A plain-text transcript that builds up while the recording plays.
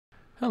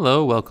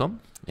Hello,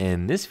 welcome.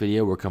 In this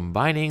video, we're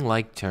combining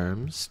like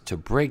terms to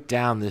break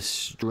down this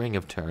string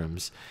of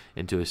terms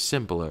into a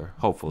simpler,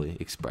 hopefully,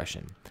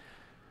 expression.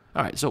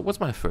 All right, so what's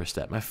my first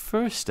step? My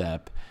first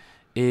step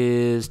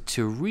is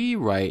to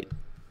rewrite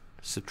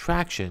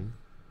subtraction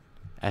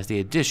as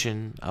the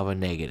addition of a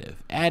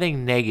negative.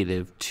 Adding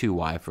negative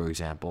 2y, for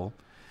example,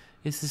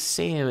 is the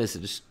same as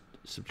just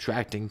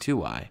subtracting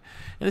 2y.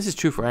 And this is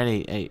true for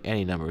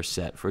any number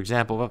set. For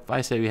example, if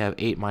I say we have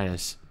 8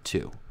 minus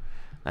 2,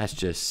 that's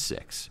just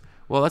 6.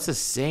 Well, that's the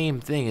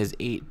same thing as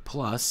 8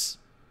 plus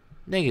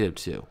negative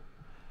 2.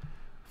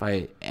 If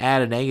I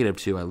add a negative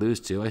 2, I lose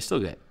 2, I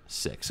still get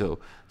 6. So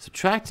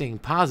subtracting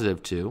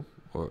positive 2,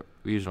 or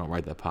we usually don't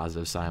write the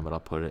positive sign, but I'll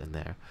put it in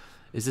there,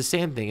 is the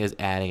same thing as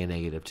adding a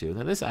negative 2.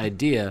 Now this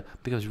idea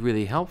becomes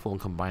really helpful in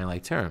combining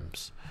like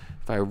terms.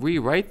 If I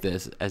rewrite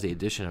this as the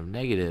addition of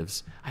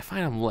negatives, I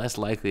find I'm less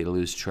likely to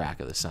lose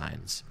track of the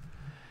signs.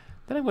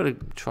 Then I'm going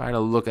to try to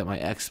look at my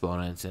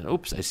exponents, and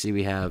oops, I see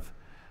we have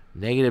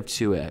negative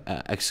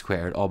 2x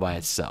squared all by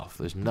itself.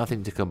 There's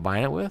nothing to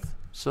combine it with,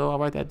 so I'll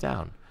write that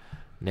down.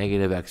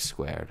 Negative x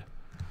squared.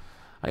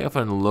 I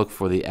often look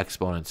for the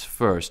exponents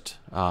first,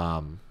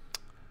 so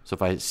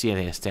if I see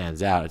anything that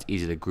stands out, it's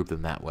easy to group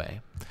them that way.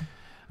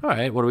 All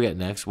right, what do we get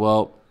next?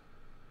 Well,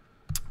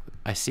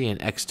 I see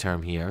an x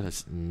term here.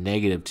 That's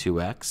negative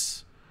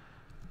 2x.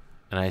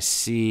 And I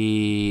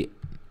see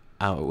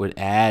I would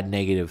add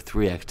negative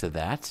 3x to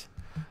that.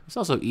 It's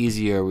also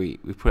easier. We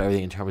put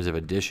everything in terms of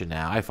addition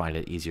now. I find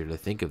it easier to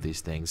think of these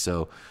things.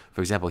 So,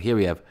 for example, here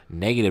we have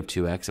negative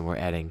 2x, and we're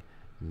adding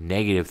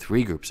negative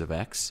 3 groups of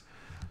x.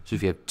 So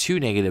if you have 2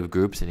 negative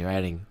groups and you're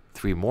adding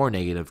 3 more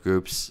negative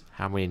groups,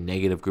 how many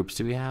negative groups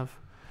do we have?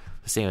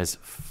 The same as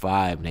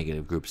 5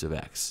 negative groups of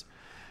x.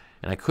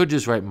 And I could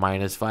just write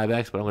minus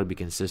 5x, but I'm going to be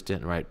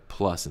consistent and write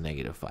plus a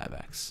negative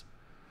 5x.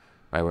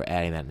 Right, we're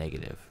adding that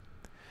negative.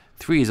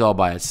 3 is all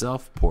by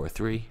itself, poor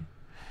 3.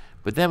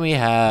 But then we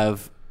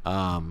have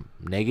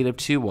negative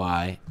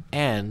 2y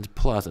and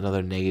plus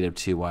another negative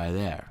 2y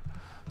there.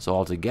 So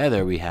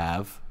altogether we're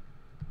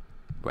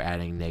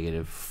adding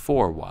negative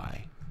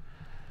 4y.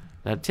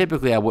 Now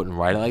typically I wouldn't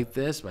write it like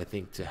this, but I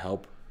think to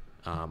help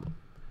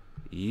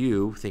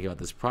you think about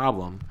this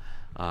problem,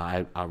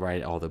 I'll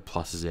write all the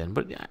pluses in.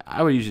 But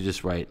I would usually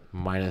just write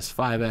minus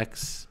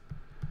 5x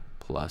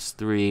plus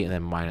 3 and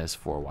then minus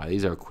 4y.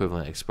 These are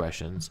equivalent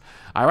expressions.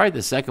 I write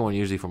the second one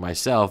usually for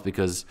myself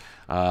because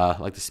I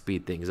like to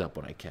speed things up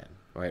when I can.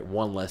 Right,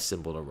 one less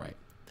symbol to write.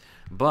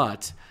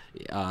 But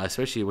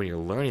especially when you're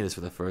learning this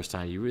for the first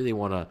time, you really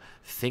want to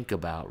think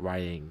about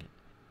writing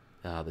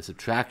the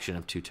subtraction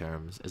of two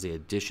terms as the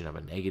addition of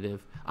a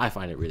negative. I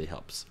find it really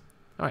helps.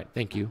 All right,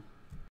 thank you.